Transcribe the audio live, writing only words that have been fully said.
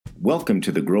Welcome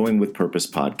to the Growing with Purpose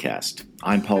podcast.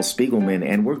 I'm Paul Spiegelman,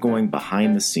 and we're going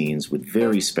behind the scenes with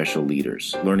very special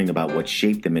leaders, learning about what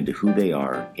shaped them into who they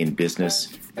are in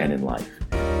business and in life.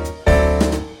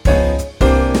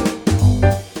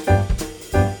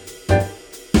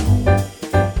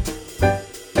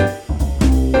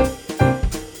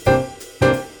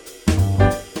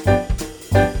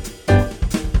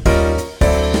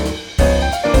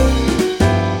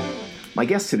 My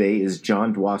guest today is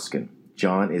John Dwoskin.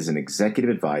 John is an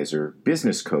executive advisor,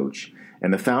 business coach,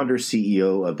 and the founder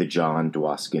CEO of the John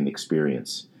Dwoskin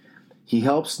Experience. He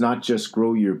helps not just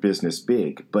grow your business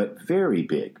big, but very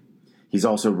big. He's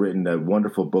also written a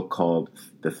wonderful book called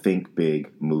The Think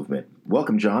Big Movement.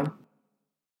 Welcome, John.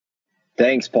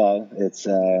 Thanks, Paul. It's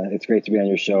great to be on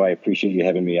your show. I appreciate you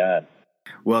having me on.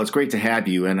 Well, it's great to have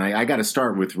you, and I got to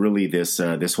start with really this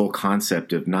whole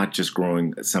concept of not just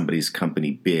growing somebody's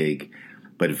company big,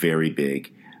 but very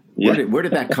big. Where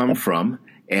did that come from,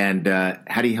 and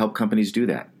how do you help companies do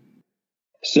that?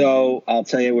 So I'll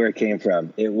tell you where it came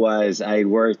from. It was I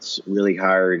worked really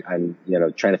hard on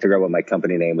trying to figure out what my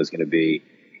company name was going to be,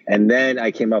 and then I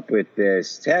came up with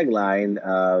this tagline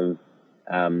of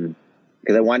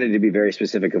because I wanted to be very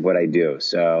specific of what I do.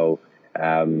 So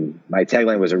my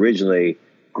tagline was originally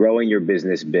 "Growing Your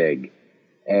Business Big,"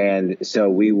 and so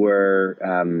we were.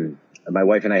 My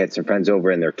wife and I had some friends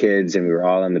over and their kids, and we were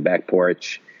all on the back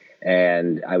porch.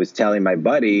 And I was telling my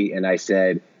buddy, and I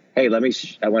said, hey, I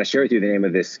want to share with you the name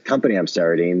of this company I'm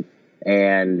starting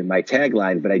and my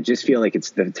tagline, but I just feel like the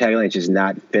tagline is just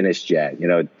not finished yet.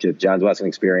 John Dwoskin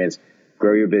Experience,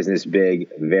 grow your business big,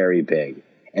 very big.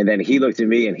 And then he looked at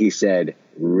me and he said,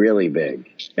 really big.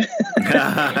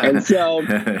 So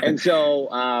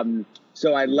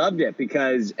I loved it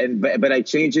but I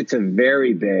changed it to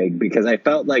very big because I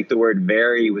felt like the word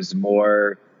very was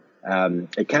more,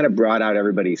 it kind of brought out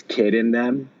everybody's kid in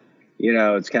them.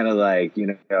 It's kind of like,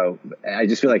 I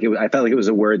just feel like I felt like it was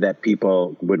a word that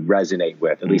people would resonate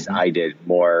with. At least I did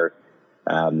more.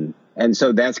 And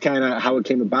so that's kind of how it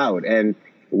came about. And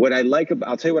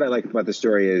I'll tell you what I like about the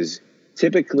story is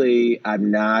typically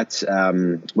I'm not,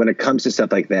 when it comes to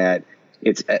stuff like that,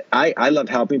 I love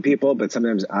helping people, but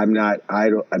sometimes I'm not,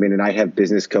 and I have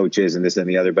business coaches and this and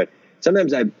the other, but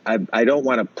sometimes I don't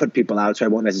want to put people out, so I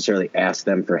won't necessarily ask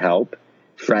them for help,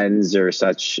 friends or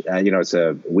such. It's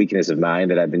a weakness of mine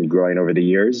that I've been growing over the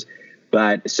years.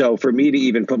 But so for me to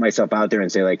even put myself out there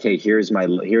and say like, hey, here's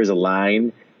a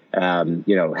line,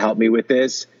 help me with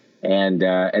this. And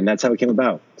that's how it came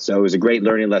about. So it was a great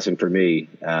learning lesson for me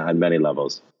on many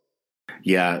levels.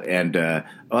 Yeah, and I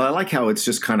like how it's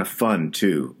just kind of fun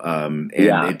too,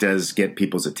 it does get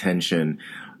people's attention.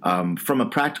 From a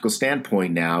practical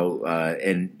standpoint now,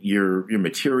 and your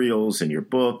materials and your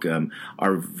book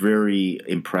are very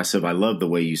impressive. I love the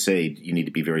way you say you need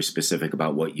to be very specific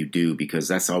about what you do, because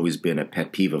that's always been a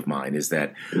pet peeve of mine is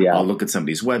that I'll look at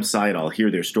somebody's website, I'll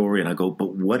hear their story, and I go,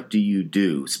 but what do you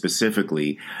do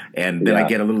specifically? And then I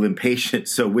get a little impatient.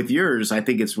 So with yours, I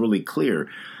think it's really clear.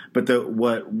 But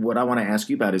what I want to ask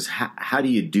you about is how do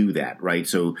you do that, right?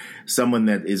 So someone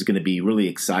that is going to be really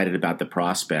excited about the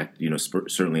prospect,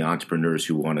 certainly entrepreneurs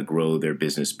who want to grow their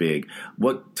business big.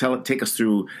 Take us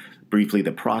through briefly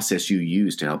the process you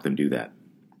use to help them do that.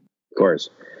 Of course.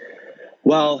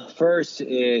 Well, first,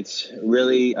 it's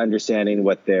really understanding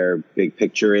what their big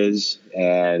picture is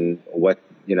and what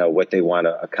they want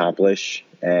to accomplish,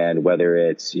 and whether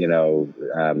it's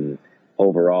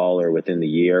overall or within the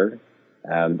year.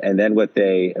 And then what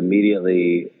they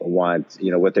immediately want,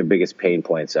 what their biggest pain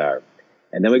points are.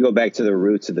 And then we go back to the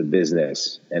roots of the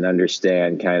business and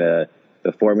understand kind of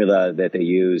the formula that they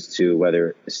use to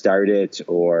whether start it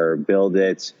or build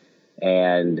it.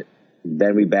 And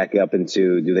then we back up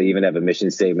into, do they even have a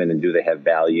mission statement, and do they have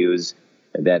values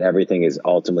that everything is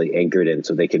ultimately anchored in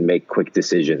so they can make quick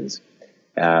decisions.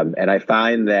 And I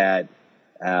find that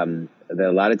that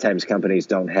a lot of times companies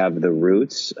don't have the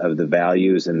roots of the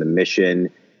values and the mission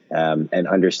and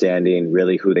understanding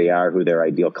really who they are, who their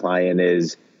ideal client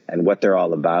is, and what they're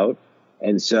all about.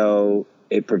 And so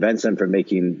it prevents them from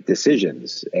making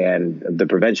decisions. And the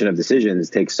prevention of decisions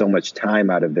takes so much time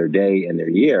out of their day and their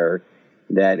year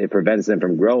that it prevents them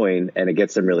from growing, and it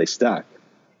gets them really stuck.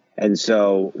 And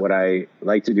so what I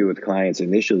like to do with clients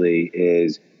initially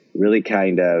is really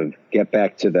kind of get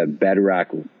back to the bedrock,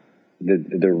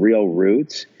 the real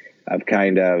roots of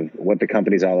kind of what the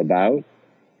company's all about,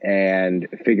 and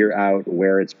figure out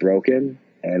where it's broken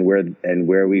and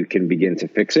where we can begin to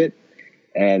fix it,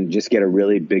 and just get a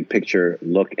really big picture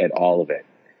look at all of it.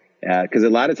 Because a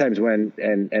lot of times I'm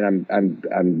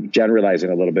generalizing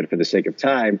a little bit for the sake of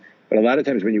time, But a lot of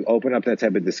times when you open up that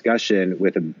type of discussion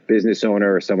with a business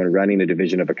owner or someone running a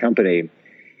division of a company,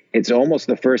 it's almost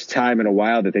the first time in a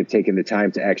while that they've taken the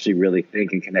time to actually really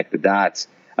think and connect the dots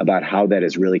about how that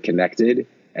is really connected.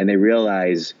 And they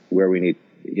realize where we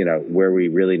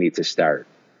really need to start.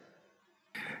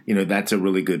 That's a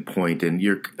really good point. And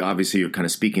you're kind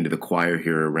of speaking to the choir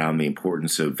here around the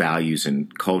importance of values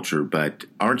and culture. But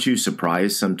aren't you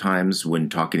surprised sometimes when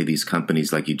talking to these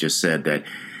companies, like you just said, that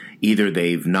either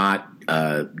they've not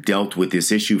dealt with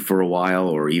this issue for a while,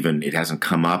 or even it hasn't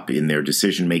come up in their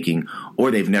decision making,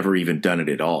 or they've never even done it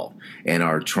at all and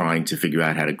are trying to figure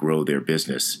out how to grow their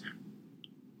business?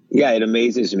 Yeah, it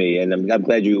amazes me. And I'm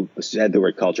glad you said the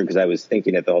word culture, because I was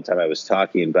thinking it the whole time I was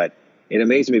talking. But it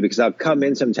amazes me because I'll come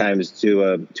in sometimes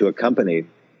to a company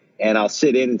and I'll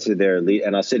sit in their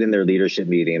leadership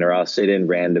meeting, or I'll sit in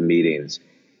random meetings.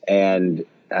 And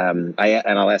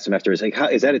I'll ask them afterwards, like,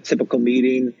 is that a typical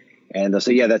meeting? And they'll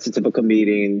say, yeah, that's a typical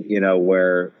meeting,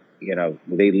 where,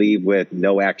 they leave with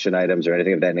no action items or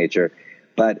anything of that nature,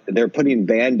 but they're putting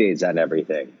Band-Aids on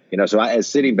everything. So as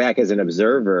sitting back as an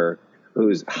observer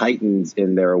who's heightened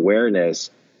in their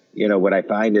awareness, what I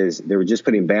find is they were just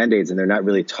putting Band-Aids and they're not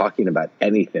really talking about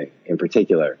anything in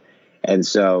particular. And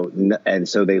so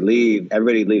they leave,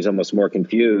 everybody leaves almost more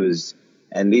confused.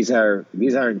 And these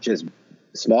aren't just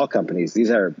small companies.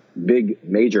 These are big,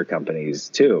 major companies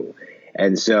too.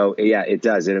 And so, yeah, it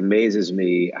does. It amazes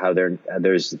me how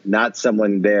there's not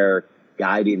someone there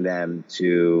guiding them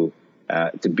to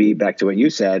be, back to what you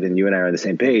said, and you and I are on the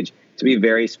same page, to be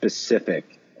very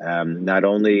specific, not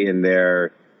only in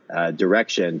their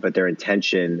direction, but their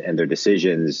intention and their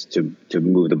decisions to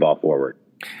move the ball forward.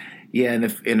 Yeah, and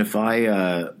if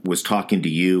I was talking to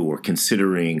you or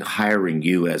considering hiring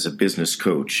you as a business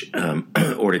coach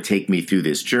or to take me through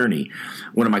this journey,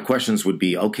 one of my questions would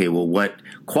be, okay, well, what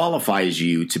qualifies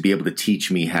you to be able to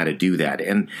teach me how to do that?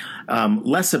 And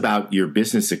less about your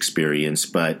business experience,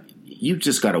 but you've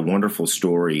just got a wonderful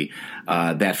story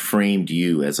that framed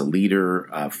you as a leader,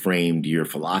 framed your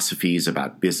philosophies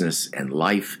about business and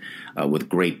life with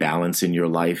great balance in your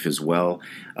life as well.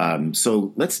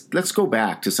 So let's go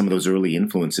back to some of those early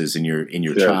influences in your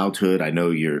Sure. childhood. I know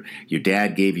your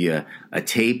dad gave you a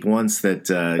tape once that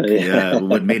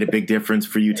what made a big difference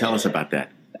for you. Tell us about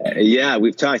that. Yeah,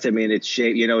 we've talked. I mean, it's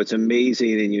shaped. It's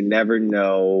amazing, and you never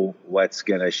know what's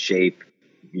going to shape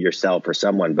yourself or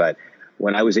someone, but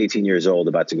when I was 18 years old,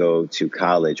 about to go to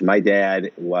college, my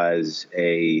dad was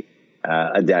a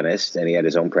dentist, and he had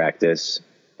his own practice.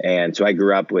 And so I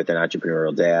grew up with an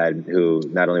entrepreneurial dad who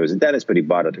not only was a dentist, but he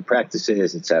bought other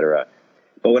practices, et cetera.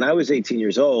 But when I was 18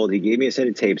 years old, he gave me a set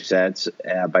of tape sets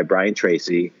by Brian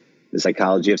Tracy, The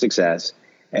Psychology of Success.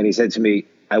 And he said to me,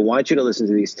 I want you to listen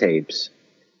to these tapes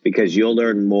because you'll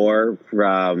learn more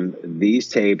from these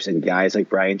tapes and guys like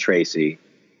Brian Tracy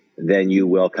than you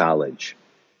will college.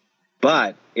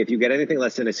 But if you get anything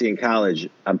less than a C in college,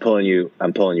 I'm pulling you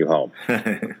home.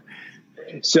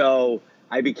 So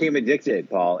I became addicted,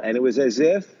 Paul. And it was as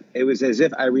if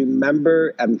I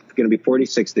remember, I'm going to be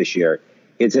 46 this year.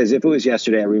 It's as if it was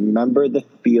yesterday. I remember the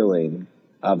feeling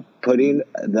of putting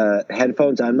the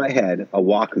headphones on my head, a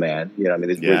Walkman,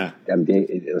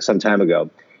 it was some time ago.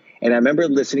 And I remember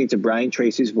listening to Brian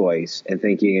Tracy's voice and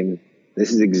thinking,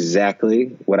 this is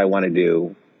exactly what I want to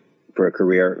do for a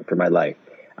career, for my life.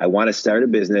 I want to start a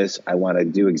business. I want to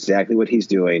do exactly what he's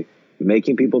doing,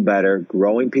 making people better,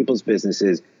 growing people's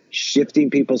businesses,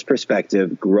 shifting people's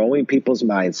perspective, growing people's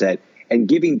mindset, and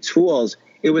giving tools.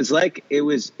 It was like he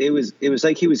was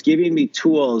giving me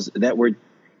tools that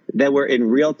were in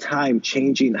real time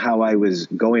changing how I was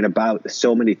going about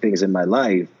so many things in my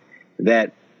life,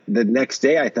 that the next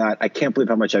day I thought, I can't believe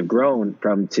how much I've grown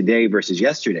from today versus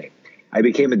yesterday. I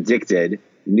became addicted,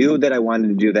 knew that I wanted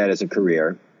to do that as a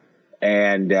career,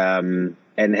 and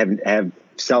have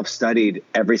self-studied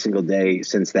every single day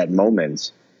since that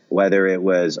moment, whether it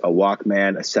was a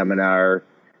Walkman, a seminar,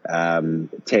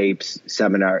 tapes,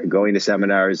 going to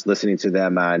seminars, listening to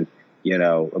them on,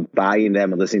 buying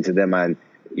them and listening to them on,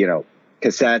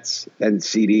 cassettes, then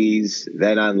CDs,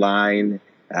 then online,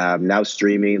 now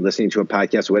streaming, listening to a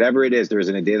podcast, whatever it is. There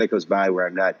isn't a day that goes by where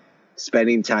I'm not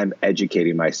spending time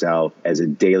educating myself as a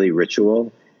daily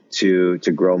ritual to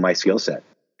grow my skill set.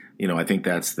 I think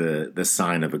that's the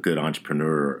sign of a good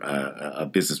entrepreneur, a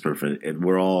business person.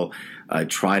 We're all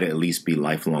try to at least be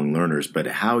lifelong learners, but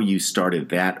how you started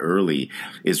that early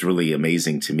is really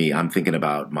amazing to me. I'm thinking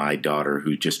about my daughter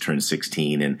who just turned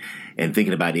 16 and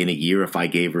thinking about in a year, if I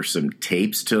gave her some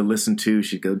tapes to listen to,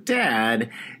 she'd go, Dad,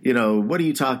 what are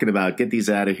you talking about? Get these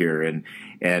out of here.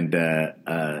 And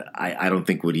I don't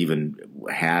think would even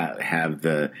have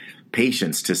the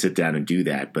patience to sit down and do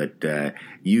that. But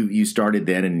you started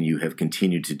then, and you have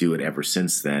continued to do it ever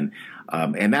since then.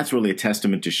 And that's really a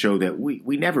testament to show that we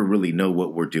never really know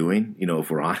what we're doing. You know, if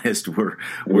we're honest, we're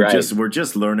Right.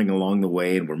 just learning along the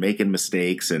way, and we're making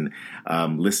mistakes and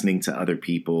listening to other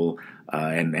people.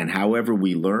 And however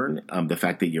we learn, the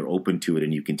fact that you're open to it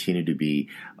and you continue to be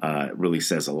really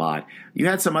says a lot. You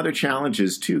had some other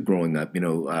challenges too growing up. You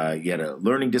know, you had a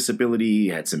learning disability,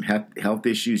 you had some health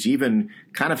issues, you even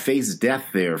kind of faced death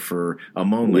there for a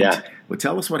moment. Yeah. Well,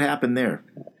 tell us what happened there.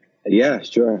 Yeah,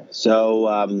 sure.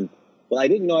 So, well, I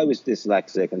didn't know I was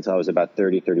dyslexic until I was about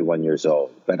 30, 31 years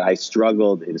old, but I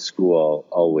struggled in school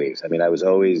always. I mean, I was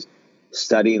always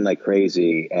studying like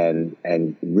crazy, and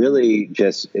really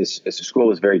just school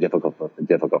was very difficult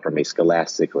for me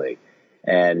scholastically.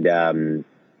 And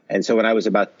so when I was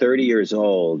about 30 years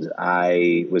old,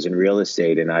 I was in real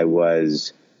estate, and I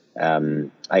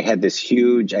had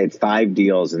 5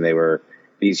 deals, and they were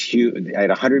these huge. I had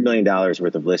 $100 million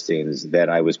worth of listings that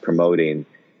I was promoting,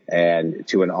 and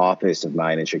to an office of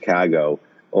mine in Chicago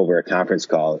over a conference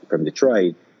call from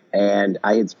Detroit. And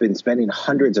I had been spending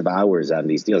hundreds of hours on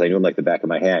these deals. I knew them like the back of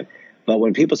my hand. But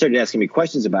when people started asking me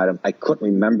questions about them, I couldn't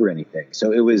remember anything.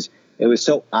 So it was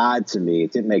so odd to me.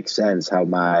 It didn't make sense how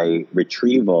my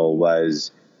retrieval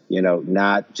was,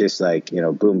 not just like,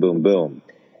 boom, boom, boom.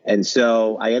 And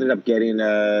so I ended up getting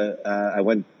I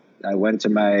went to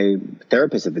my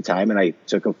therapist at the time, and I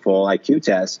took a full IQ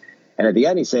test. And at the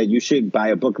end, he said, "You should buy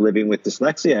a book, Living with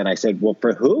Dyslexia." And I said, "Well,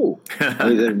 for who?"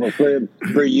 And he said, "Well,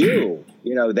 for you.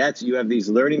 You have these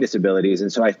learning disabilities."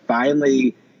 And so I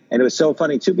finally, and it was so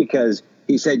funny too, because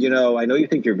he said, "I know you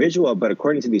think you're visual, but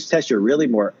according to these tests, you're really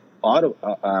more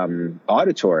auditory,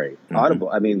 Mm-hmm. audible."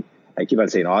 I mean, I keep on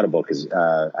saying audible because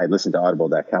I listen to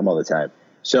audible.com all the time.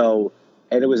 So,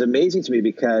 and it was amazing to me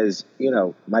because,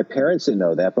 my parents didn't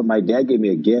know that, but my dad gave me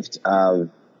a gift of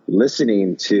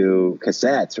listening to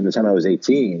cassettes from the time I was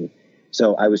 18.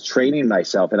 So I was training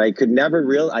myself, and I never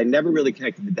really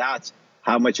connected the dots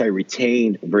how much I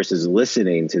retained versus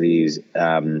listening to these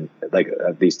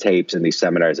these tapes and these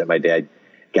seminars that my dad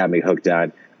got me hooked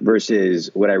on versus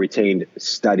what I retained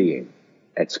studying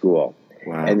at school.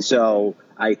 Wow. And so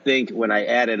I think when I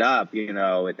added up,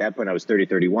 at that point I was 30,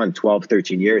 31, 12,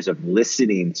 13 years of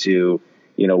listening to,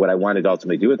 what I wanted to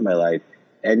ultimately do with my life.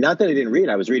 And not that I didn't read,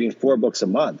 I was reading 4 books a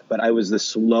month, but I was the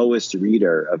slowest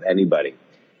reader of anybody.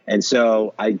 And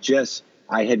so I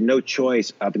had no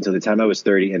choice up until the time I was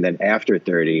 30 and then after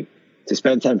 30 to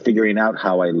spend time figuring out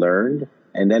how I learned.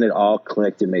 And then it all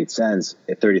clicked and made sense.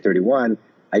 At 30, 31,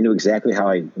 I knew exactly how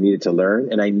I needed to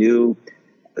learn. And I knew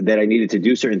that I needed to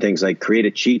do certain things like create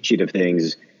a cheat sheet of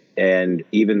things. And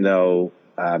even though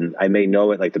I may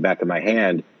know it like the back of my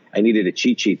hand, I needed a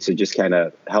cheat sheet to just kind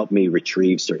of help me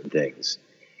retrieve certain things.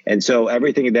 And so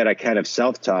everything that I kind of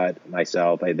self-taught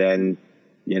myself, I then,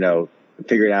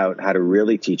 figured out how to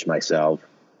really teach myself.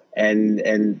 And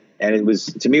it was,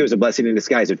 to me, it was a blessing in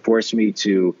disguise. It forced me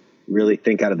to really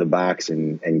think out of the box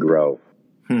and grow.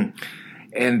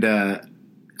 And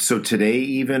so today,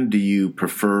 even, do you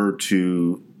prefer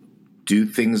to do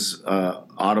things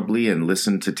audibly and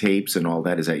listen to tapes and all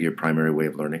that? Is that your primary way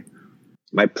of learning?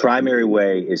 My primary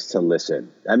way is to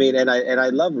listen. I mean, and I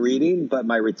love reading, but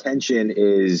my retention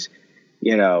is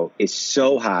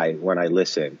so high when I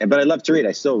listen. But I love to read.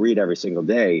 I still read every single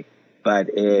day, but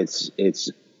it's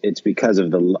because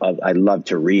of I love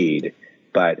to read.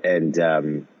 But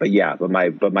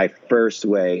my first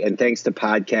way, and thanks to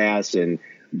podcasts and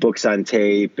books on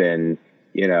tape and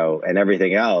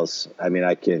everything else, I mean,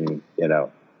 I can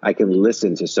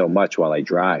listen to so much while I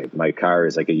drive. My car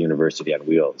is like a university on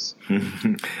wheels.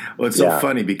 Well, it's so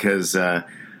funny because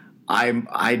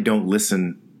I don't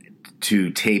listen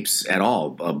to tapes at all,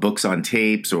 books on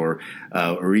tapes or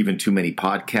even too many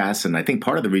podcasts. And I think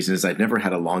part of the reason is I've never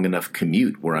had a long enough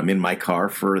commute where I'm in my car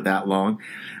for that long.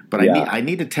 But I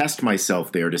need to test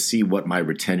myself there to see what my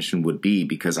retention would be,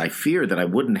 because I fear that I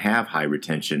wouldn't have high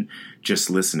retention just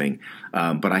listening.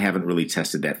 But I haven't really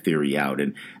tested that theory out.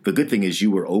 And the good thing is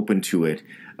you were open to it.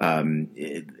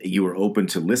 You were open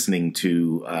to listening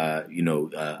to,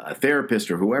 a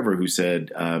therapist or whoever who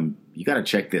said, you got to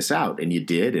check this out. And you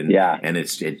did. And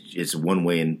it's one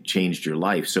way and changed your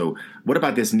life. So what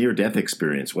about this near-death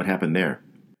experience? What happened there?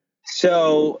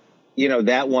 So,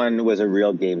 that one was a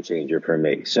real game changer for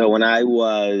me. So when I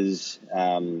was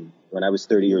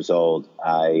 30 years old,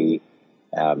 I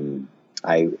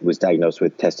was diagnosed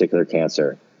with testicular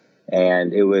cancer.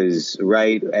 And it was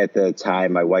right at the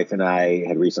time my wife and I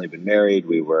had recently been married.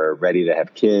 We were ready to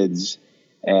have kids.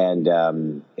 And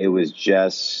it was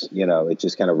just, it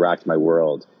just kind of rocked my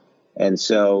world. And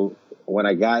so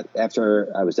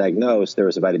after I was diagnosed, there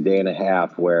was about a day and a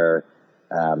half where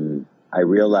I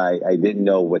realized I didn't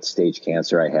know what stage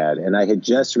cancer I had. And I had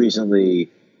just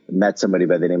recently met somebody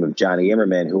by the name of Johnny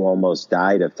Immerman, who almost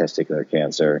died of testicular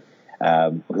cancer,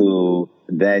 who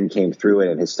then came through it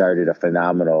and has started a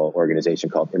phenomenal organization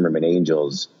called Immerman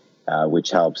Angels,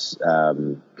 which helps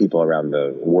people around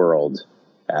the world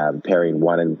pairing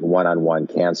one-on-one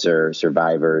cancer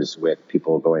survivors with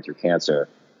people going through cancer.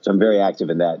 So I'm very active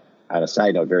in that. On a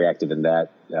side note, very active in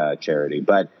that charity.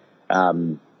 But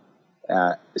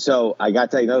so I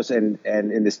got diagnosed, and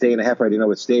in this day and a half where I didn't know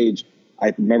what stage,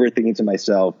 I remember thinking to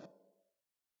myself,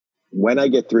 when I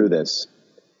get through this,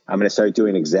 I'm going to start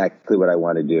doing exactly what I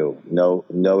want to do.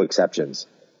 No exceptions.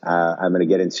 I'm going to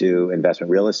get into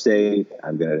investment real estate.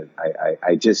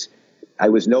 I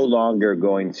was no longer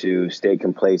going to stay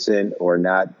complacent or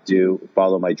not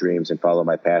follow my dreams and follow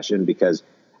my passion, because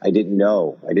I didn't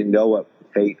know what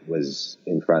fate was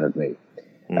in front of me.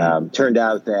 Turned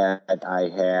out that I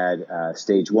had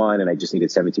stage 1, and I just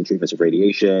needed 17 treatments of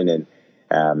radiation, and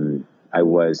I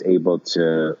was able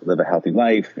to live a healthy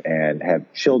life and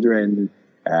have children,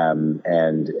 and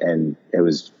I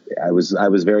was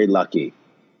very lucky.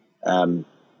 When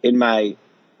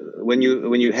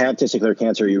you have testicular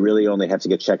cancer, you really only have to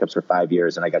get checkups for 5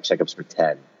 years, and I got checkups for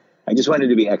 10. I just wanted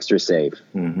to be extra safe.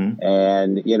 Mm-hmm.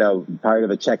 And, part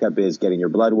of a checkup is getting your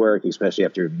blood work, especially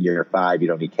after year 5, you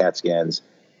don't need CAT scans.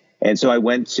 And so I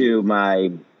went to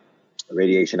my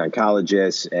radiation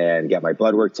oncologist and got my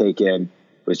blood work taken,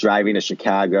 was driving to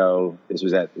Chicago. This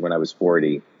was when I was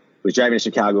 40, was driving to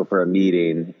Chicago for a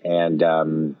meeting. And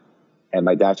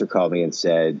my doctor called me and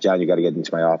said, "John, you got to get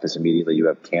into my office immediately. You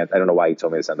have cancer." I don't know why he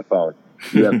told me this on the phone.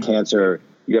 You have cancer.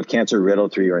 You have cancer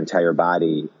riddled through your entire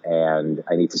body, and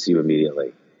I need to see you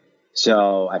immediately.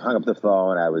 So I hung up the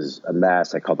phone. I was a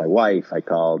mess. I called my wife. I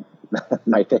called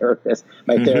my therapist.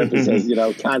 My therapist says,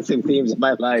 constant themes of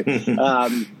my life.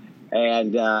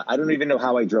 And I don't even know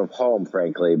how I drove home,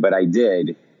 frankly, but I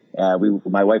did.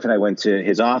 My wife and I went to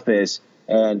his office,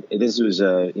 and this was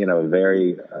a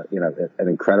very an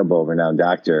incredible, renowned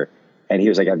doctor. And he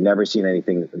was like, I've never seen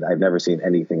anything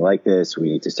like this.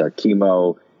 We need to start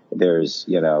chemo. There's,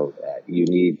 you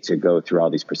need to go through all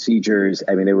these procedures.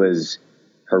 I mean, it was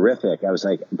horrific. I was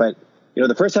like, but,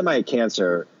 the first time I had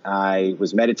cancer, I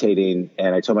was meditating,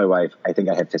 and I told my wife, I think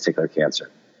I have testicular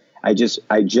cancer. I just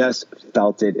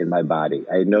felt it in my body.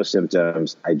 I had no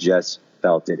symptoms. I just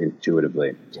felt it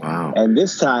intuitively. Wow. And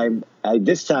this time I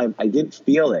didn't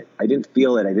feel it. I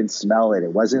didn't smell it.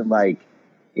 It wasn't like,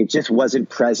 it just wasn't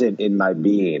present in my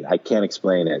being. I can't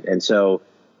explain it. And so,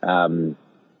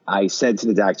 I said to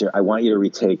the doctor, I want you to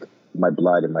retake my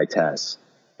blood and my tests.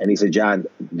 And he said, John,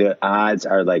 the odds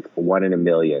are like 1 in a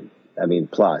million. I mean,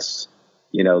 plus,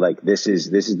 this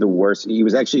is the worst. He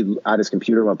was actually on his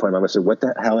computer at one point. I said, what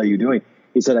the hell are you doing?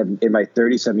 He said, in my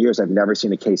 30-some years, I've never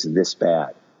seen a case this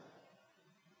bad.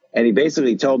 And he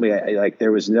basically told me,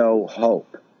 there was no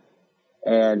hope.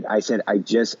 And I said, I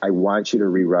want you to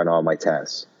rerun all my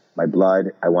tests. My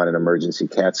blood, I want an emergency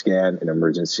CAT scan, an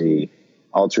emergency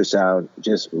ultrasound,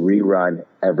 just rerun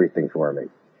everything for me.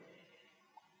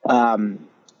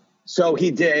 So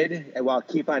he did, and while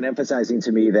keep on emphasizing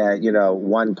to me that,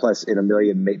 1 plus in a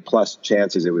million plus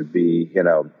chances it would be,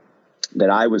 that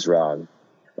I was wrong.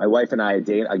 My wife and I,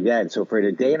 again, so for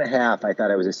a day and a half, I thought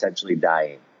I was essentially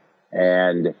dying.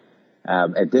 And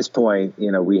at this point,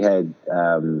 we had,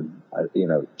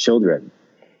 children.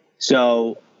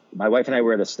 So my wife and I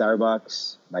were at a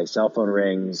Starbucks. My cell phone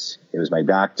rings. It was my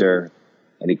doctor.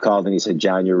 And he called and he said,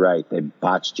 John, you're right. They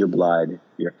botched your blood.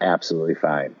 You're absolutely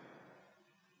fine.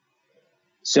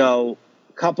 So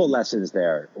a couple lessons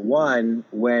there. One,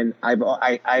 when I've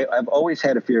always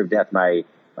had a fear of death. My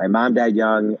mom died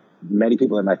young. Many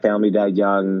people in my family died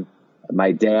young.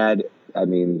 My dad,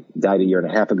 died a year and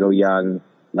a half ago young.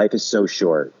 Life is so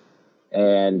short.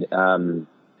 And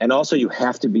also you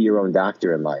have to be your own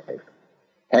doctor in life.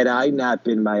 Had I not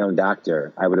been my own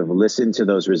doctor, I would have listened to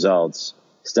those results,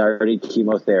 started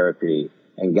chemotherapy,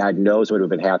 and God knows what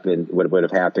would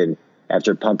have happened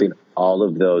after pumping all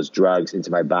of those drugs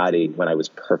into my body when I was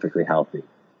perfectly healthy.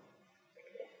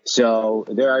 So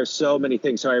there are so many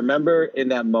things. So I remember in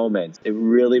that moment, it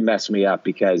really messed me up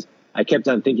because I kept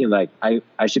on thinking like, I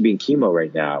should be in chemo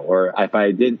right now. Or if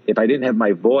I didn't have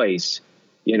my voice,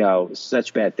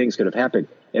 such bad things could have happened.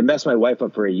 It messed my wife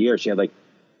up for a year. She had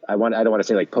I don't want to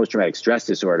say post-traumatic stress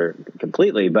disorder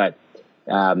completely, but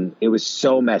it was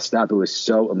so messed up. It was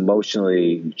so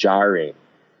emotionally jarring,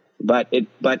 but it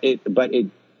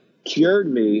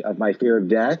cured me of my fear of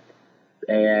death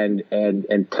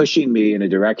and pushing me in a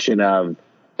direction of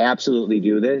absolutely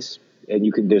do this.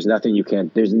 and there's nothing you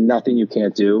can't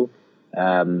do,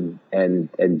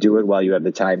 and do it while you have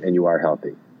the time and you are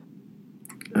healthy.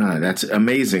 That's an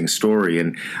amazing story.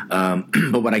 And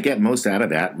but what I get most out of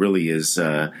that really is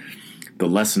the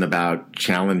lesson about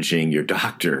challenging your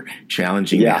doctor,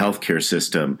 challenging the healthcare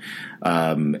system,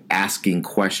 asking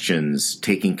questions,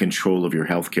 taking control of your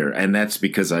healthcare. And that's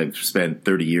because I've spent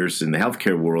 30 years in the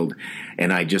healthcare world,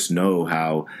 and I just know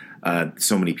how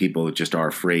so many people just are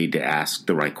afraid to ask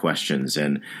the right questions.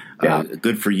 And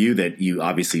good for you that you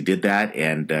obviously did that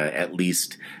and at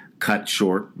least cut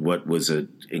short what was an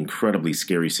incredibly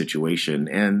scary situation.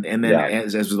 And then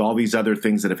as with all these other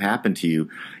things that have happened to you,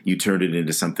 you turned it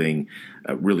into something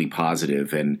really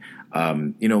positive. And,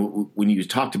 when you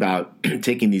talked about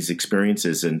taking these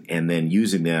experiences and then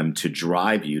using them to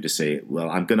drive you to say, well,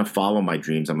 I'm going to follow my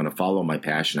dreams. I'm going to follow my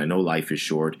passion. I know life is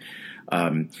short.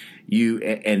 And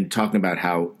talking about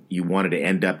how you wanted to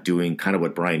end up doing kind of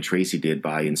what Brian Tracy did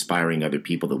by inspiring other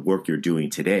people, the work you're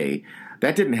doing today.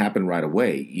 That didn't happen right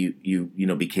away. You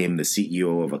became the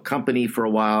CEO of a company for a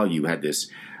while. You had this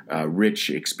rich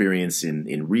experience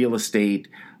in real estate.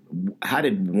 How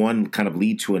did one kind of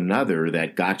lead to another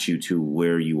that got you to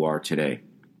where you are today?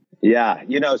 Yeah,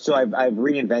 so I've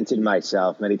reinvented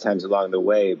myself many times along the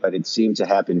way, but it seemed to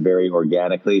happen very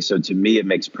organically. So to me, it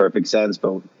makes perfect sense.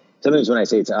 But sometimes when I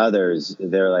say it to others,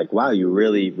 they're like, wow, you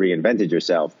really reinvented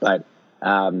yourself. But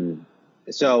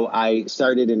so I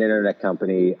started an internet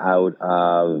company out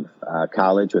of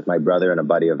college with my brother and a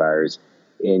buddy of ours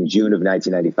in June of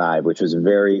 1995, which was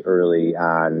very early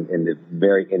on in the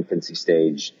very infancy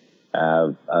stage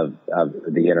of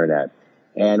the internet.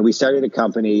 And we started a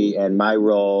company, and my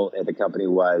role at the company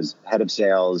was head of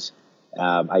sales.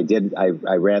 I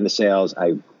ran the sales.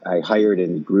 I hired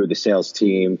and grew the sales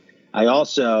team. I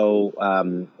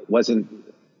also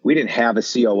we didn't have a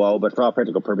COO, but for all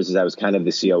practical purposes, I was kind of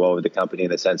the COO of the company in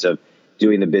the sense of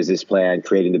doing the business plan,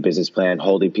 creating the business plan,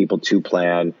 holding people to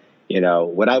plan.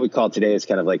 What I would call today is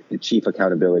kind of like the chief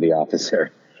accountability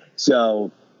officer.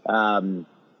 So,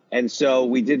 and so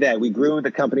we did that. We grew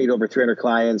the company to over 300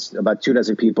 clients, about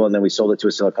 24 people, and then we sold it to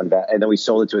a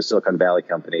Silicon Valley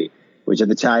company, which at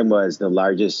the time was the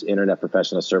largest internet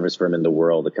professional service firm in the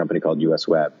world, a company called US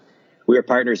Web. We were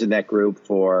partners in that group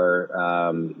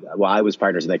I was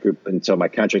partners in that group until my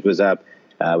contract was up,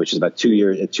 which is about a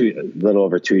little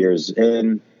over 2 years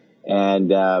in. And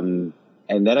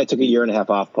then I took a year and a half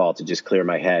off, Paul, to just clear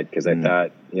my head. Cause I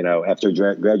thought, after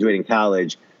graduating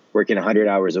college, working 100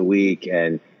 hours a week,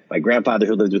 and my grandfather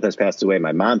who lived with us passed away.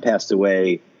 My mom passed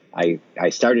away. I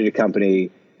started a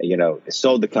company,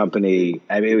 sold the company.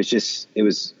 I mean, it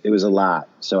was a lot.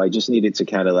 So I just needed to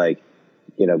kind of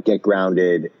get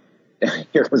grounded.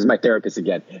 Here comes my therapist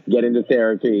again, get into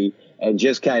therapy and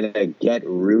just kind of get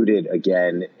rooted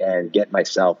again and get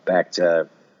myself back to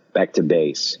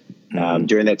base. Mm-hmm.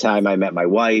 During that time, I met my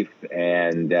wife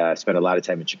and spent a lot of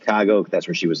time in Chicago. That's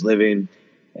where she was living.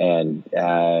 And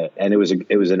it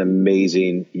was an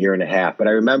amazing year and a half. But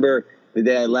I remember the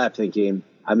day I left thinking,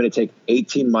 I'm going to take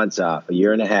 18 months off, a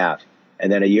year and a half.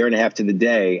 And then a year and a half to the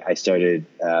day, I started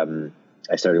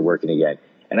working again.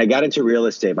 And I got into real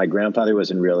estate. My grandfather was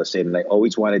in real estate, and I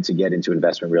always wanted to get into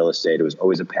investment real estate. It was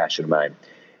always a passion of mine.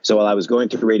 So while I was going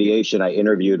through radiation, I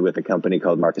interviewed with a company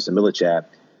called Marcus & Millichap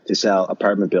to sell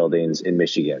apartment buildings in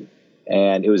Michigan.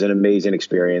 And it was an amazing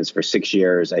experience. For 6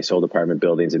 years, I sold apartment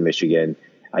buildings in Michigan.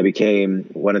 I became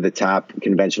one of the top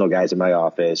conventional guys in my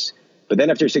office. But then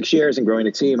after 6 years and growing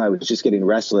a team, I was just getting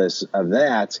restless of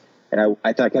that. And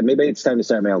I thought, God, maybe it's time to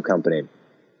start my own company.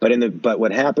 But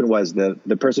what happened was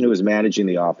the person who was managing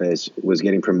the office was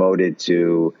getting promoted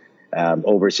to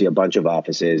oversee a bunch of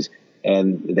offices.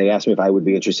 And they asked me if I would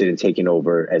be interested in taking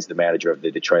over as the manager of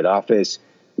the Detroit office.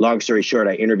 Long story short,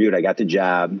 I interviewed, I got the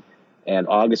job. And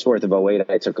August 4th of 2008,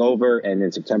 I took over. And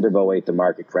in September of 2008, the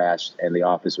market crashed and the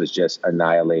office was just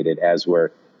annihilated, as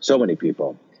were so many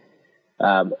people.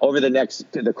 Over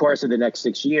the course of the next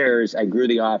 6 years, I grew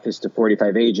the office to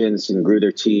 45 agents and grew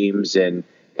their teams and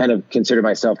kind of considered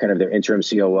myself kind of their interim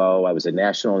COO. I was a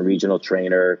national and regional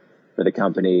trainer for the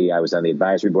company. I was on the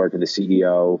advisory board for the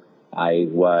CEO. I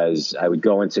would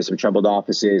go into some troubled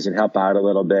offices and help out a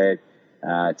little bit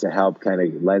to help kind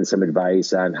of lend some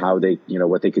advice on how they,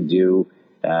 what they could do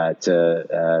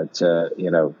to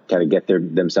kind of get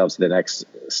themselves to the next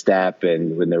step.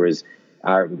 And when there was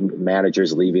our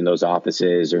managers leaving those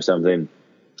offices or something.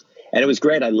 And it was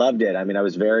great. I loved it. I mean, I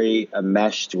was very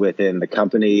enmeshed within the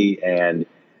company and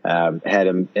had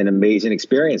an amazing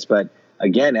experience. But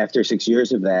again, after 6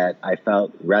 years of that, I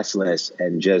felt restless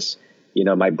and just,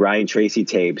 my Brian Tracy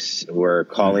tapes were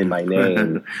calling my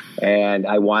name and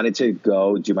I wanted to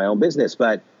go do my own business.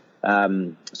 But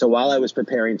So while I was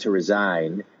preparing to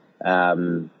resign,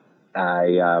 I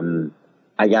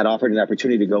got offered an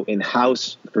opportunity to go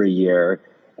in-house for a year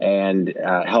and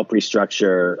help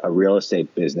restructure a real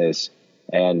estate business.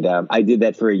 And I did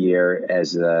that for a year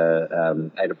as I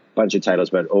had a bunch of titles,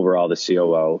 but overall the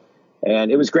COO.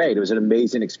 And it was great. It was an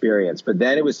amazing experience. But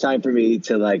then it was time for me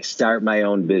to like start my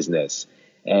own business.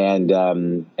 And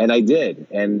I did.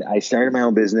 And I started my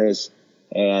own business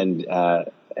and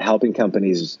helping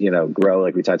companies, grow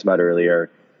like we talked about earlier,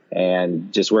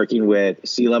 and just working with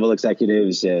C-level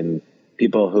executives and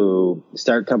people who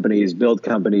start companies, build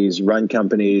companies, run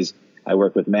companies. I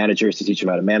work with managers to teach them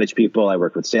how to manage people. I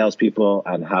work with salespeople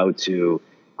on how to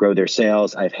grow their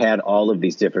sales. I've had all of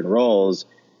these different roles.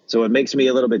 So what makes me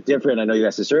a little bit different, I know you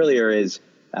asked this earlier, is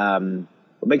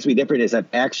what makes me different is I've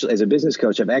actually, as a business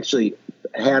coach, I've actually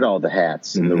had all the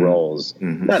hats and the roles.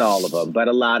 Not all of them, but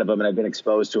a lot of them, and I've been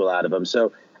exposed to a lot of them.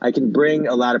 So I can bring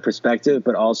a lot of perspective,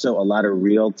 but also a lot of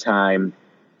real-time,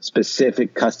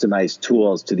 specific, customized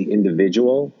tools to the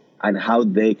individual on how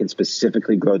they can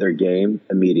specifically grow their game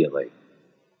immediately.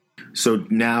 So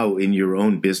now in your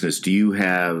own business, do you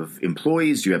have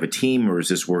employees? Do you have a team, or is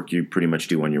this work you pretty much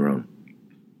do on your own?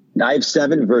 I have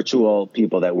 7 virtual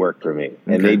people that work for me,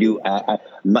 and they do.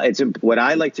 What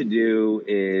I like to do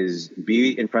is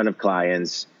be in front of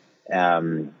clients,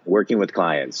 working with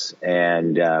clients,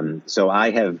 and so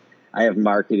I have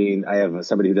marketing. I have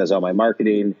somebody who does all my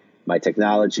marketing, my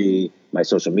technology, my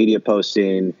social media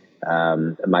posting,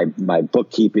 my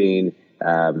bookkeeping,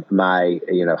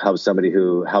 somebody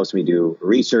who helps me do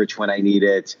research when I need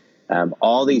it.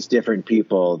 All these different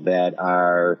people that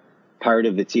are part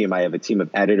of the team. I have a team of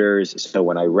editors, so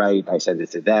when I write, I send it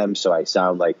to them. So I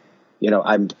sound like,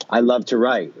 I love to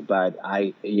write, but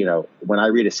when I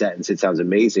read a sentence, it sounds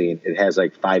amazing. It has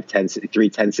like 3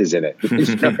 tenses in it.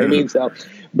 You know what I mean? So,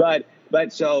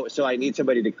 so I need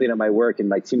somebody to clean up my work, and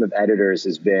my team of editors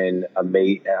has been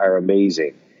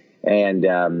amazing.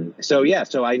 And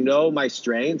so I know my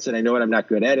strengths and I know what I'm not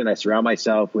good at, and I surround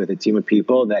myself with a team of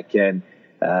people that can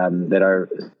that are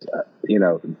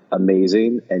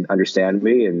amazing and understand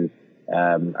me and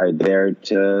are there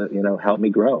to help me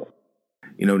grow.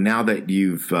 Now that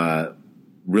you've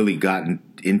really gotten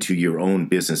into your own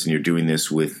business and you're doing this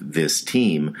with this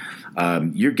team,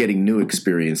 you're getting new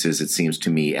experiences, it seems to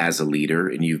me, as a leader.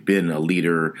 And you've been a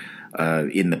leader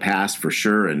in the past for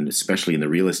sure, and especially in the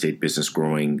real estate business,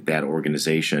 growing that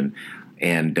organization.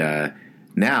 And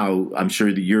now I'm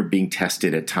sure that you're being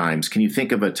tested at times. Can you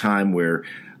think of a time where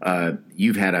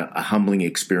you've had a humbling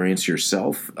experience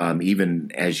yourself,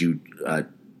 even as you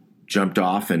jumped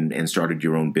off and started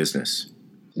your own business?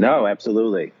 No,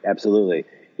 absolutely. Absolutely.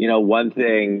 One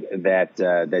thing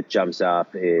that jumps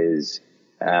off is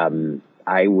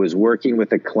I was working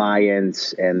with a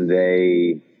client, and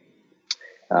they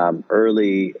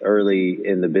early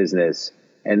in the business,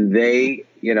 and they,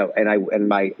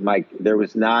 there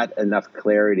was not enough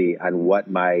clarity on what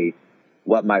my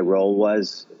role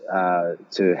was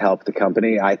to help the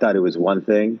company. I thought it was one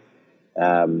thing,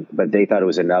 but they thought it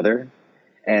was another.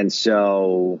 And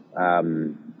so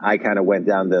I kind of went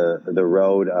down the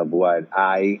road of what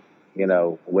I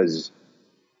thought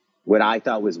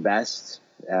was best,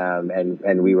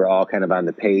 and we were all kind of on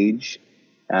the page,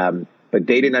 but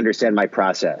they didn't understand my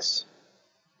process,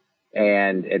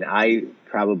 and I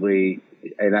probably,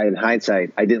 in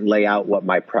hindsight, I didn't lay out what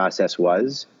my process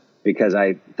was, because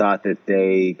I thought that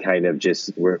they kind of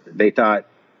just were.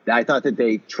 I thought that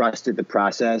they trusted the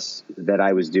process that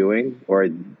I was doing, or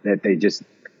that they just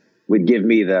would give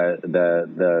me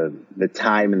the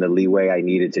time and the leeway I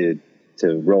needed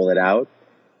to roll it out.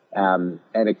 And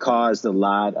it caused a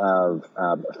lot of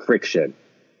friction.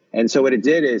 And so what it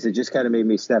did is it just kind of made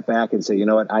me step back and say, you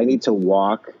know what, I need to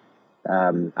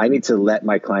I need to let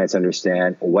my clients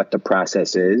understand what the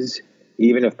process is,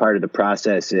 even if part of the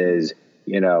process is,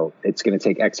 it's going to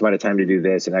take X amount of time to do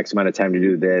this and X amount of time to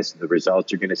do this. The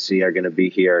results you're going to see are going to be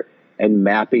here, and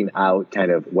mapping out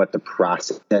kind of what the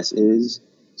process is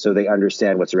so they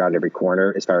understand what's around every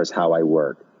corner as far as how I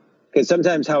work. Because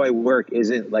sometimes how I work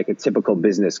isn't like a typical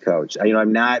business coach.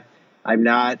 I'm not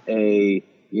a,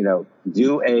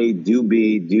 do A, do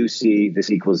B, do C, this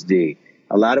equals D.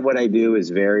 A lot of what I do is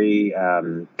very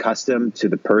custom to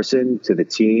the person, to the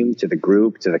team, to the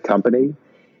group, to the company.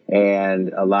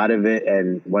 And a lot of it,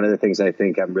 and one of the things I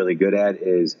think I'm really good at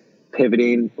is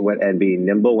pivoting and being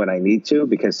nimble when I need to,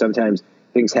 because sometimes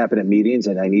things happen at meetings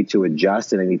and I need to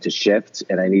adjust and I need to shift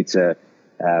and I need to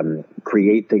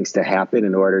create things to happen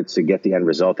in order to get the end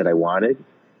result that I wanted.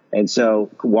 And so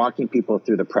walking people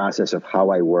through the process of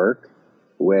how I work,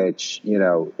 which,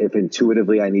 if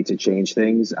intuitively I need to change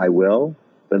things, I will.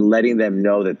 but letting them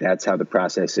know that that's how the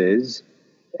process is,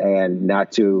 and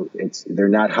they're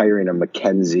not hiring a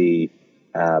McKinsey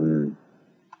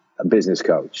a business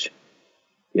coach,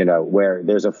 where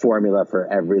there's a formula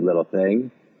for every little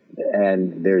thing.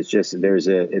 And there's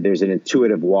an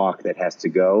intuitive walk that has to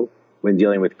go when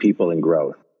dealing with people and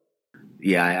growth.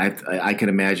 Yeah, I can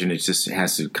imagine it just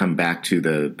has to come back to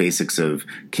the basics of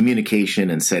communication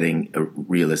and setting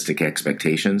realistic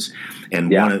expectations. And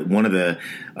one of the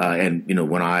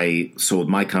when I sold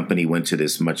my company, went to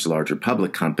this much larger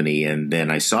public company, and then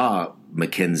I saw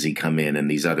McKinsey come in and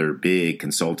these other big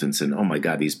consultants, and oh my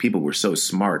God, these people were so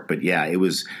smart. But yeah, it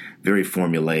was very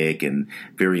formulaic and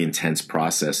very intense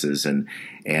processes. And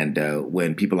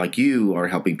when people like you are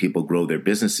helping people grow their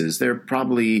businesses, they're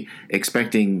probably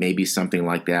expecting maybe something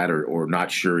like that, or not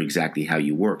sure exactly how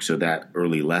you work. So that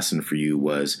early lesson for you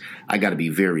was, I got to be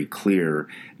very clear,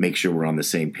 make sure we're on the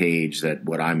same page, that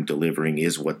what I'm delivering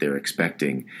is what they're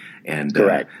expecting. And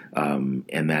correct.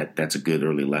 And that's a good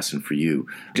early lesson for you.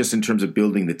 Just in terms of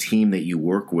building the team that you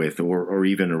work with, or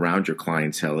even around your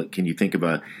clientele, can you think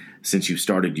of since you've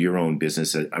started your own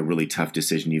business, a really tough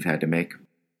decision you've had to make?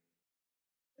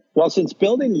 Well, since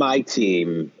building my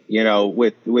team,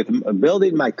 with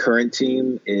building my current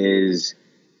team is,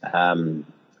 I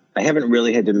haven't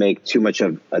really had to make too much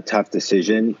of a tough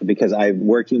decision, because I'm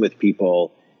working with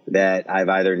people that I've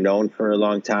either known for a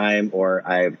long time or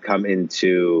I've come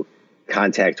into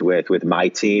contact with my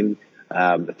team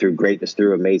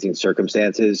through amazing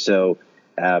circumstances. So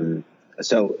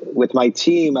with my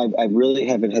team, I really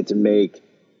haven't had to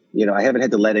I haven't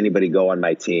had to let anybody go on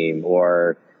my team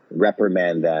or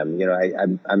reprimand them.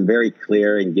 I'm very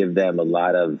clear and give them a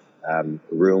lot of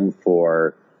room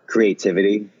for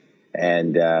creativity,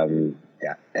 and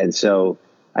so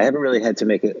I haven't really had to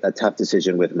make a tough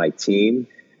decision with my team.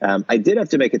 I did have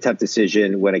to make a tough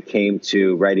decision when it came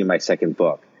to writing my second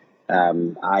book.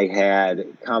 I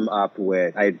had come up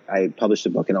with, I published a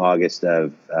book in August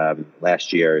of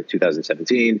last year,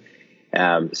 2017,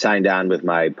 signed on with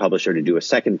my publisher to do a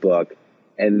second book.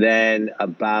 And then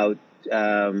about,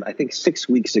 I think 6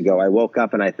 weeks ago, I woke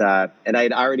up and I thought, and I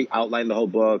had already outlined the whole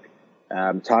book,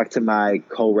 talked to my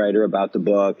co-writer about the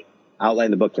book,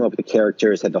 outlined the book, came up with the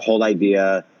characters, had the whole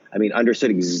idea. Understood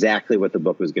exactly what the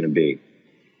book was going to be.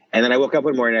 And then I woke up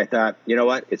one morning and I thought, you know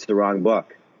what? It's the wrong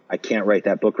book. I can't write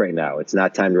that book right now. It's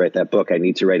not time to write that book. I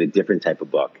need to write a different type of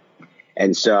book.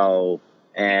 And so,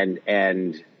 and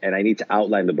I need to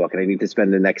outline the book, and I need to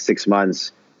spend the next 6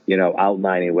 months,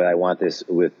 outlining what I want this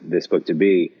book to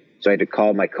be. So I had to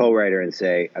call my co-writer and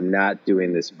say, I'm not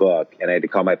doing this book. And I had to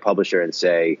call my publisher and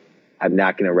say, I'm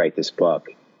not going to write this book.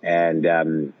 And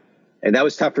that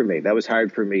was tough for me. That was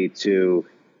hard for me to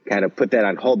kind of put that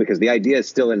on hold, because the idea is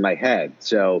still in my head.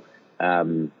 So,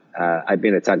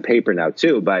 it's on paper now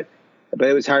too, but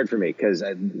it was hard for me because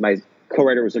my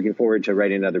co-writer was looking forward to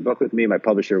writing another book with me. My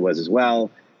publisher was as well.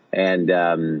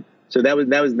 And, so that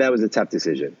was a tough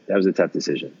decision. That was a tough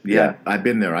decision. Yeah. I've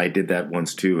been there. I did that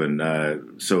once too. And,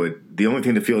 the only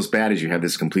thing that feels bad is you have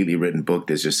this completely written book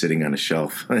that's just sitting on a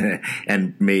shelf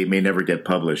and may never get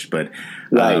published. But,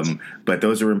 right. But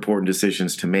those are important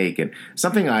decisions to make. And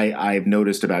something I've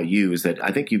noticed about you is that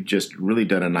I think you've just really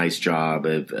done a nice job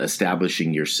of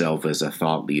establishing yourself as a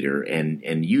thought leader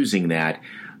and using that,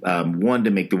 one,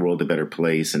 to make the world a better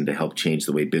place and to help change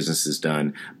the way business is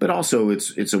done. But also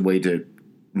it's a way to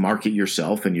market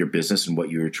yourself and your business and what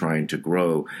you're trying to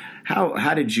grow.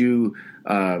 How did you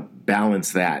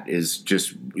balance that? Is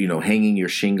just hanging your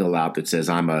shingle out that says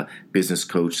I'm a business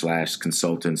coach /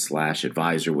 consultant /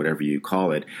 advisor, whatever you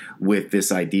call it, with this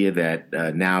idea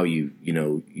that now you've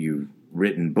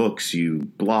written books, you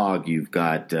blog, you've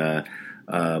got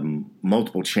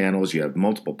multiple channels, you have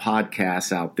multiple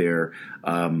podcasts out there.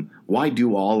 Why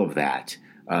do all of that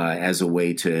as a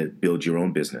way to build your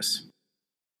own business?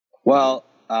 Well,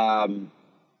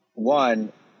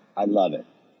 one, I love it.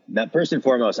 Now, first and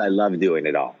foremost, I love doing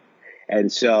it all. And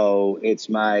so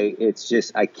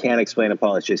I can't explain it,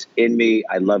 Paul. It's just in me.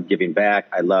 I love giving back.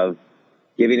 I love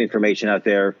giving information out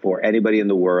there for anybody in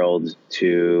the world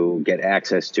to get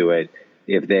access to it.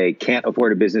 If they can't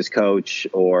afford a business coach,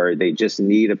 or they just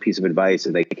need a piece of advice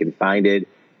and they can find it,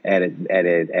 and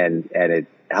it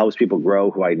helps people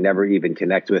grow who I never even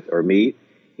connect with or meet,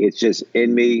 it's just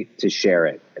in me to share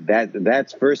it.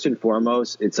 That's first and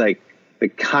foremost. It's like the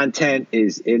content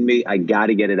is in me. I got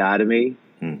to get it out of me.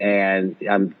 And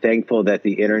I'm thankful that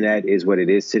the internet is what it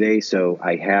is today. So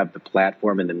I have the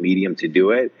platform and the medium to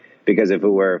do it, because if it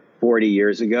were 40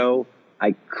 years ago,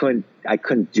 I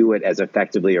couldn't do it as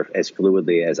effectively or as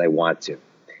fluidly as I want to,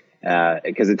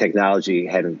 because the technology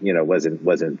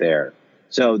wasn't there.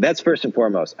 So that's first and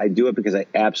foremost. I do it because I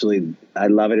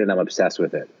love it and I'm obsessed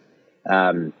with it.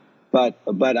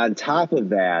 But on top of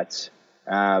that,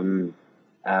 I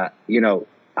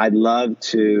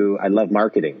love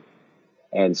marketing.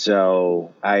 And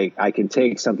so I can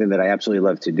take something that I absolutely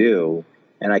love to do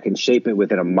and I can shape it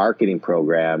within a marketing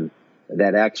program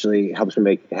that actually helps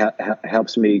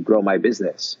me grow my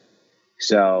business.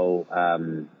 So,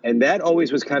 and that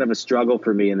always was kind of a struggle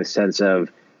for me in the sense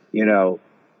of,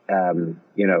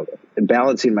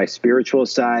 balancing my spiritual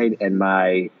side and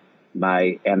my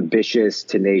ambitious,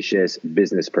 tenacious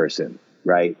business person,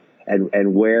 right?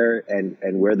 And where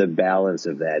the balance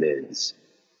of that is,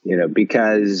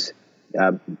 because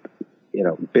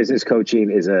business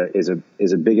coaching is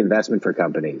a big investment for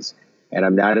companies, and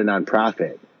I'm not a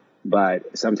nonprofit,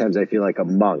 but sometimes I feel like a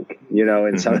monk,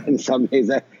 and some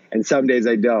days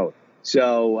I don't.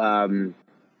 So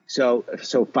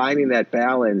finding that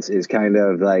balance is kind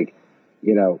of like,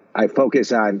 I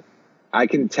focus on, I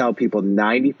can tell people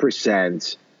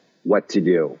 90% what to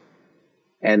do.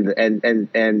 And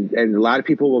a lot of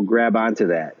people will grab onto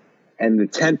that. And the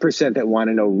 10% that want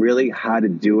to know really how to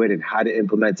do it and how to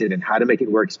implement it and how to make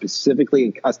it work specifically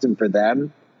and custom for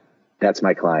them, that's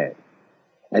my client.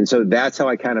 And so that's how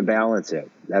I kind of balance it.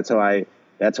 That's how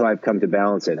I've come to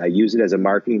balance it. I use it as a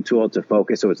marketing tool to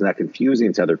focus so it's not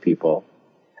confusing to other people.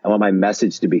 I want my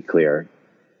message to be clear.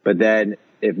 But then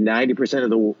if 90%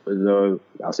 of the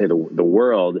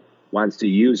world wants to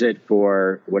use it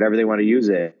for whatever they want to use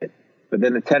it, but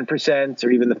then the 10%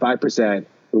 or even the 5%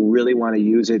 who really want to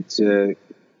use it to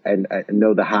and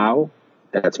know the how,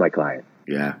 that's my client.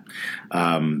 Yeah,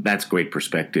 that's great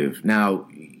perspective. Now,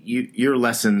 your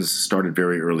lessons started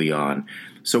very early on.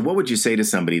 So what would you say to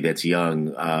somebody that's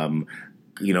young,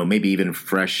 maybe even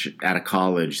fresh out of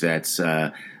college, that's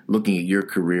looking at your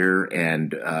career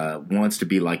and wants to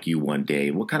be like you one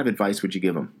day? What kind of advice would you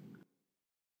give them?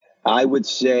 I would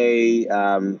say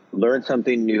learn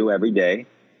something new every day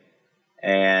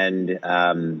and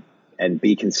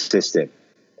be consistent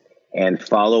and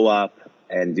follow up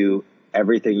and do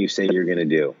everything you say you're going to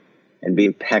do and be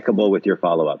impeccable with your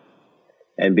follow-up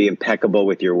and be impeccable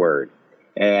with your word.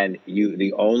 And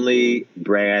the only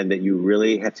brand that you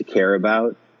really have to care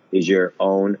about is your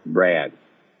own brand.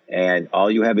 And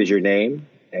all you have is your name,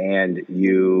 and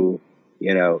you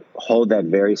hold that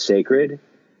very sacred.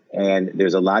 And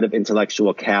there's a lot of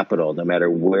intellectual capital, no matter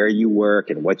where you work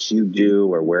and what you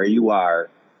do or where you are.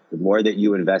 The more that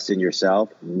you invest in yourself,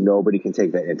 nobody can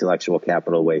take that intellectual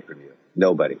capital away from you.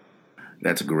 Nobody.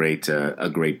 That's a great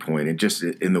point. And just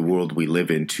in the world we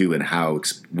live in too, and how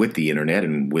with the internet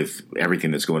and with everything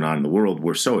that's going on in the world,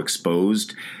 we're so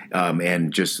exposed.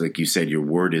 And just like you said, your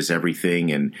word is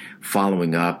everything, and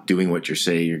following up, doing what you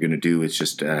say you're going to do. It's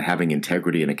just having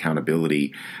integrity and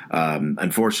accountability.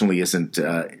 Unfortunately, isn't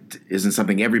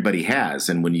something everybody has.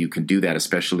 And when you can do that,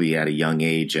 especially at a young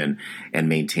age, and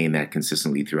maintain that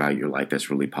consistently throughout your life,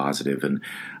 that's really positive. And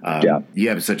you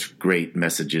have such great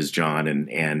messages, John.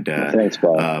 And thanks,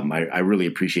 Paul. I really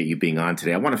appreciate you being on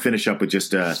today. I want to finish up with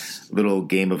just a little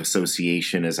game of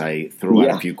association as I throw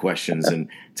out a few questions, and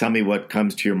tell me what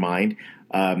comes to your mind.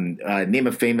 Name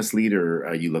a famous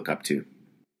leader you look up to.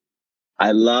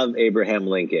 I love Abraham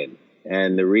Lincoln.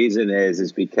 And the reason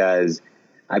is because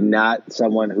I'm not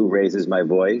someone who raises my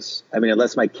voice. I mean,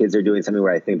 unless my kids are doing something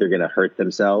where I think they're going to hurt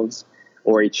themselves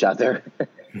or each other.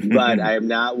 But I am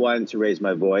not one to raise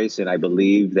my voice. And I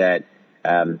believe that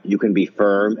you can be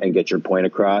firm and get your point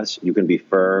across. You can be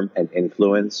firm and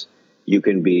influence. You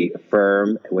can be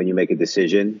firm when you make a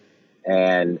decision.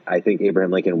 And I think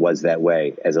Abraham Lincoln was that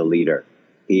way as a leader.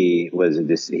 He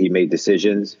made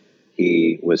decisions.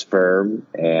 He was firm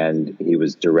and he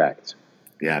was direct.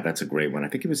 Yeah, that's a great one. I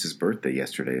think it was his birthday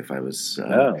yesterday, if I was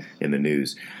in the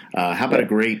news. How about a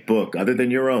great book, other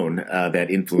than your own,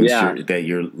 that influenced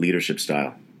your leadership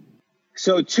style?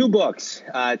 So two books.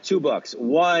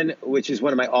 One, which is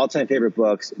one of my all-time favorite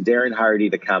books, Darren Hardy,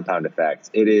 The Compound Effect.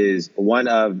 It is one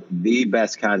of the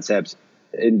best concepts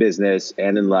in business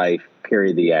and in life,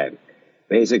 period, the end.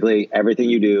 Basically, everything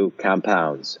you do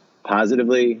compounds,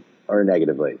 positively or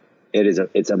negatively.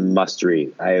 It's a must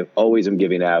read. I always am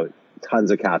giving out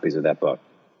tons of copies of that book.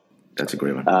 That's a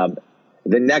great one.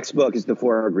 The next book is The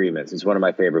Four Agreements. It's one of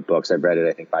my favorite books. I've read it,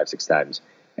 I think, 5-6 times.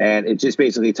 And it just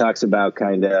basically talks about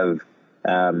kind of,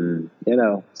 some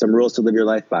rules to live your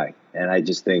life by. And I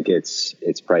just think it's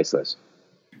priceless.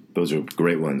 Those are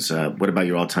great ones. What about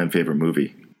your all-time favorite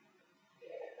movie?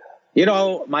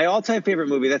 My all-time favorite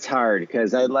movie, that's hard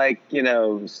because I love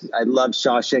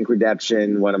Shawshank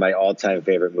Redemption, one of my all-time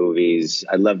favorite movies.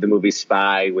 I love the movie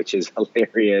Spy, which is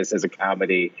hilarious as a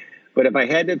comedy. But if I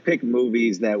had to pick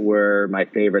movies that were my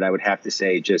favorite, I would have to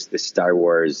say just the Star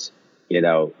Wars,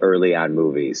 early on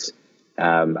movies.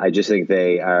 I just think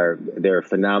they're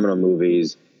phenomenal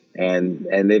movies, and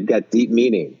they've got deep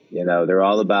meaning. They're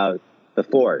all about the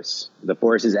Force. The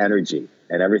Force is energy,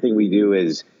 and everything we do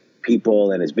as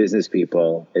people and as business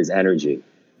people is energy.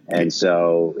 And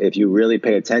so if you really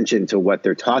pay attention to what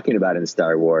they're talking about in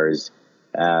Star Wars,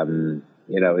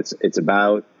 it's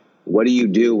about what do you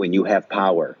do when you have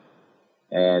power,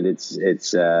 and it's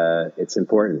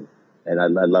important. And I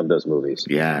love those movies.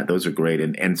 Yeah, those are great.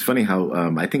 And it's funny how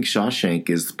I think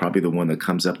Shawshank is probably the one that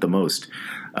comes up the most.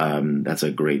 That's a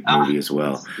great movie as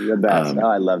well. The best.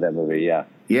 I love that movie, yeah.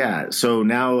 Yeah, so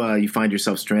now you find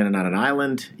yourself stranded on an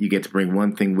island. You get to bring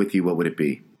one thing with you. What would it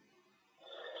be?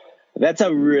 That's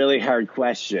a really hard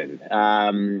question,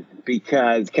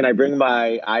 because can I bring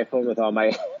my iPhone with all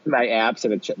my apps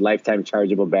and a lifetime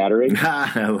chargeable battery?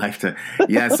 Lifetime.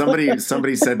 Yeah,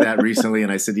 somebody said that recently,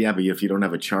 and I said, yeah, but if you don't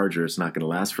have a charger, it's not going to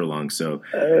last for long. So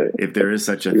if there is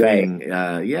such a thing,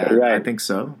 I think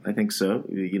so.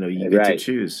 You get to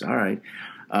choose. All right.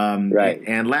 Right.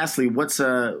 And lastly, what's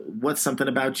something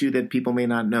about you that people may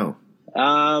not know?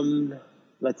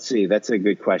 Let's see. That's a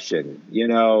good question.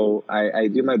 I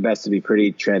do my best to be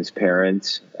pretty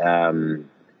transparent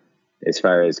as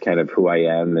far as kind of who I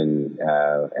am and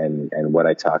what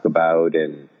I talk about.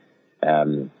 And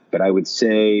but I would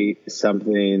say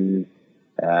something.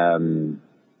 Let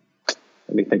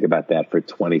me think about that for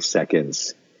 20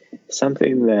 seconds.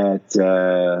 Something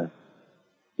that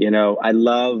I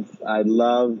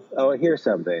love. Oh, here's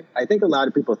something. I think a lot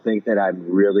of people think that I'm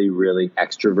really, really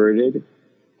extroverted.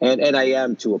 And I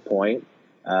am to a point,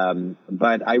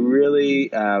 but I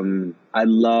really I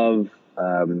love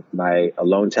my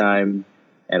alone time,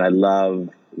 and I love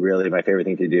really my favorite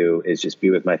thing to do is just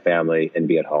be with my family and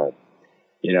be at home.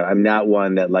 I'm not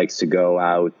one that likes to go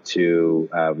out to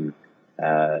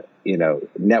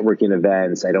networking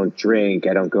events. I don't drink.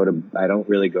 I don't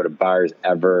really go to bars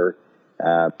ever.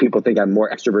 People think I'm more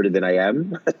extroverted than I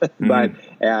am, but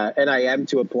and I am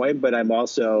to a point. But I'm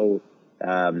also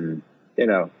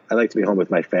I like to be home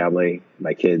with my family,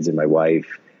 my kids and my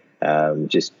wife,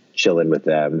 just chilling with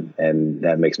them. And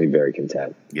that makes me very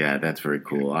content. Yeah, that's very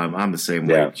cool. I'm the same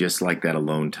way, just like that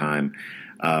alone time.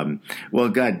 Well,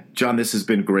 God, John, this has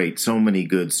been great. So many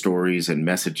good stories and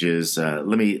messages.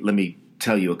 Let me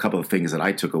tell you a couple of things that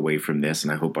I took away from this,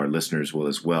 and I hope our listeners will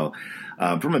as well.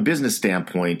 From a business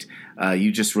standpoint,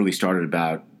 you just really started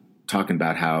talking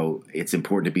about how it's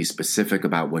important to be specific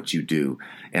about what you do.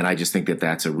 And I just think that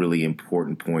that's a really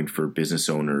important point for business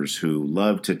owners who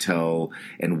love to tell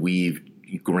and weave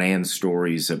grand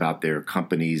stories about their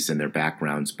companies and their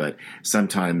backgrounds, but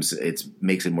sometimes it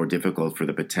makes it more difficult for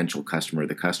the potential customer,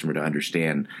 to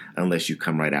understand unless you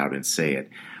come right out and say it.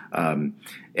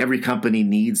 Every company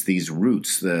needs these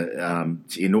roots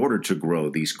in order to grow,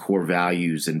 these core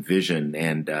values and vision.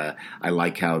 And I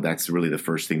like how that's really the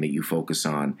first thing that you focus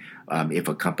on if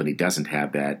a company doesn't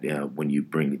have that when you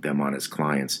bring them on as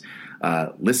clients.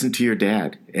 Listen to your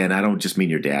dad. And I don't just mean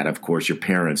your dad, of course, your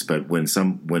parents, but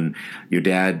when your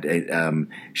dad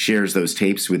shares those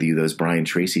tapes with you, those Brian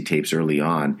Tracy tapes early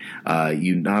on,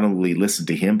 you not only listen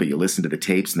to him, but you listen to the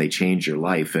tapes and they change your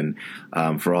life. And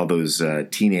for all those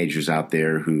teenagers out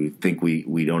there who think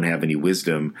we don't have any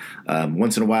wisdom,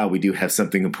 once in a while we do have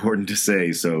something important to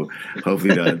say. So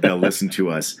hopefully they'll listen to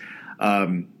us.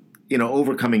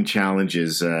 Overcoming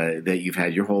challenges that you've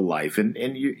had your whole life. And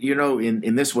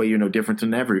in this way, you're no different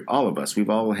than all of us. We've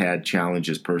all had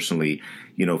challenges personally,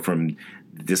 from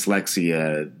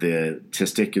dyslexia, the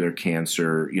testicular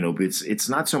cancer, it's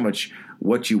not so much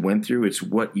what you went through, it's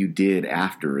what you did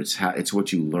after. It's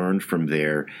what you learned from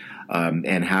there,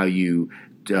 and how you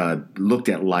looked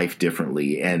at life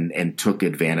differently and took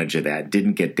advantage of that,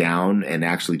 didn't get down, and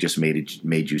actually just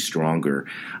made you stronger,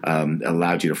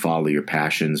 allowed you to follow your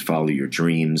passions, follow your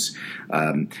dreams.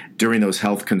 During those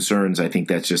health concerns, I think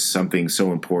that's just something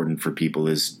so important for people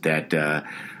is that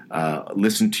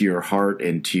listen to your heart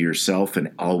and to yourself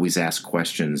and always ask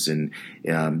questions. And,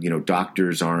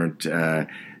 doctors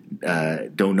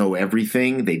don't know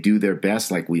everything. They do their best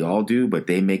like we all do, but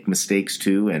they make mistakes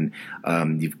too. And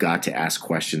you've got to ask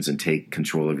questions and take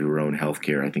control of your own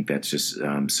healthcare. I think that's just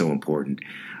so important.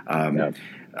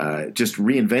 Just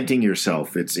reinventing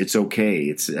yourself. It's okay.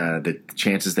 It's the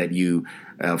chances that you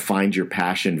find your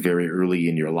passion very early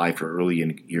in your life or early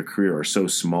in your career are so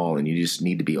small, and you just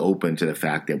need to be open to the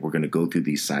fact that we're going to go through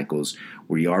these cycles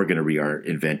where we are going to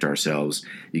reinvent ourselves.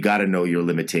 You got to know your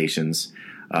limitations.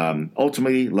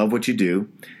 Ultimately, love what you do,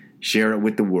 share it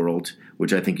with the world.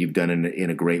 which I think you've done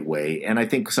in a great way. And I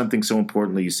think something so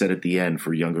importantly you said at the end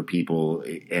for younger people,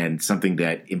 and something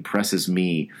that impresses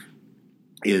me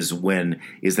is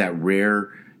that rare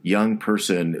young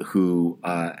person who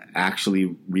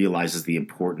actually realizes the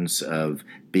importance of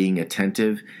being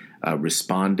attentive,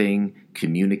 responding,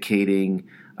 communicating,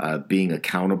 being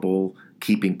accountable,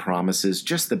 keeping promises,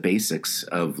 just the basics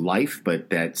of life, but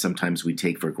that sometimes we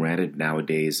take for granted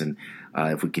nowadays. And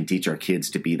if we can teach our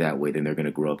kids to be that way, then they're going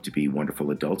to grow up to be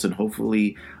wonderful adults, and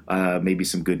hopefully maybe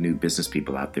some good new business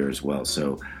people out there as well.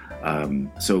 So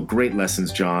great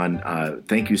lessons, John.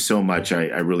 Thank you so much.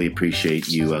 I really appreciate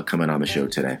you coming on the show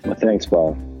today. Well, thanks,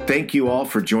 Paul. Thank you all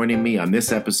for joining me on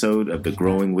this episode of the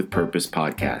Growing with Purpose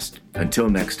podcast.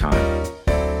 Until next time.